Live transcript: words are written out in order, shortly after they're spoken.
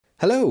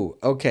Hello!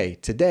 Okay,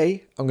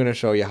 today I'm going to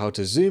show you how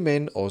to zoom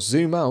in or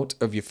zoom out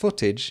of your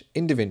footage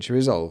in Davinci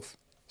Resolve.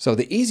 So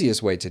the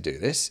easiest way to do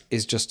this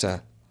is just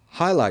to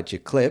highlight your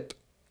clip,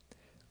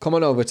 come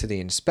on over to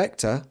the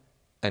inspector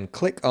and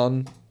click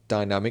on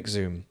Dynamic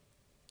Zoom.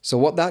 So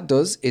what that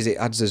does is it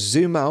adds a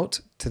zoom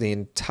out to the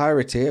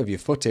entirety of your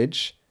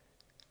footage,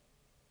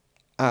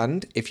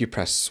 and if you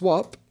press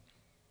swap,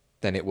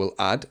 then it will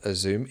add a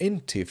zoom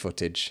in to your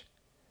footage.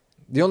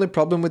 The only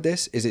problem with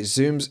this is it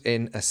zooms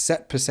in a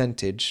set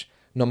percentage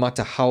no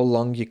matter how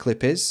long your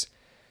clip is.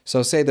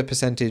 So say the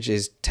percentage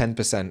is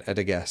 10% at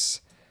a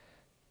guess.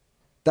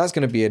 That's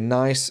going to be a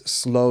nice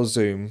slow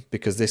zoom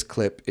because this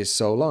clip is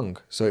so long,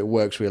 so it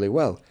works really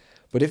well.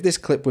 But if this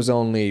clip was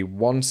only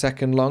 1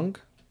 second long,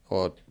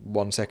 or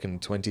 1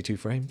 second 22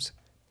 frames,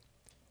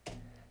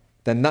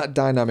 then that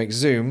dynamic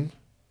zoom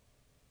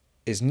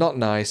is not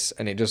nice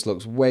and it just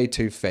looks way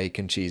too fake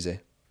and cheesy.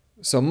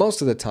 So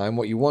most of the time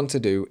what you want to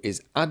do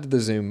is add the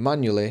zoom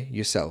manually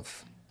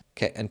yourself.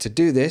 Okay, and to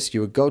do this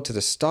you would go to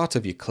the start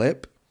of your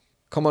clip,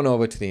 come on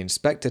over to the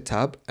inspector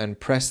tab and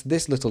press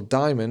this little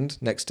diamond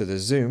next to the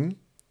zoom,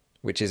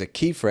 which is a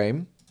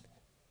keyframe.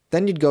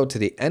 Then you'd go to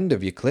the end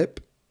of your clip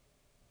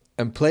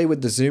and play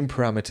with the zoom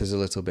parameters a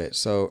little bit.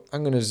 So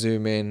I'm going to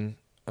zoom in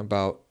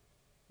about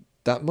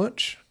that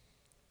much.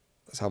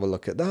 Let's have a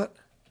look at that.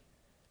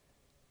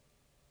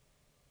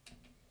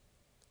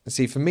 And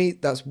see, for me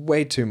that's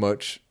way too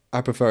much.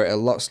 I prefer it a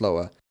lot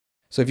slower.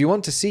 So if you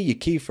want to see your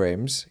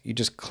keyframes, you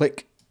just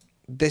click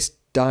this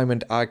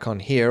diamond icon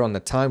here on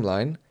the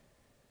timeline.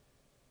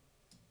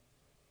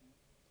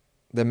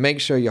 Then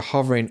make sure you're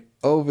hovering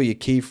over your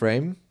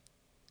keyframe.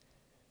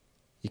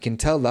 You can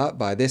tell that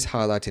by this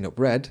highlighting up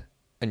red,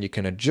 and you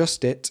can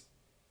adjust it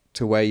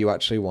to where you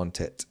actually want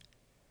it.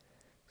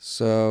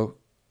 So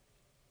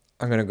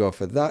I'm going to go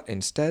for that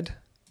instead.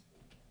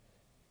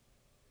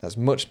 That's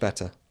much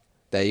better.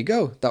 There you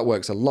go. That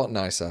works a lot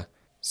nicer.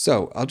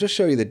 So I'll just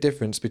show you the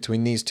difference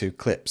between these two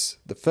clips.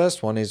 The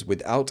first one is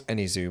without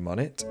any zoom on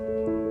it.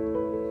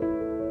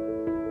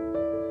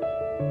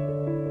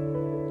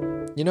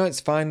 You know, it's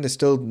fine, they're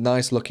still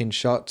nice looking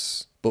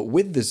shots, but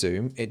with the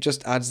zoom, it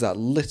just adds that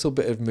little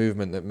bit of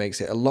movement that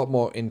makes it a lot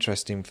more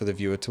interesting for the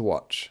viewer to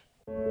watch.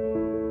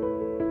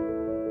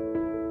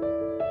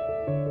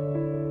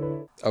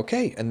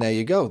 Okay, and there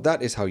you go.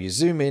 That is how you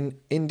zoom in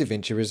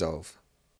Davinci Resolve.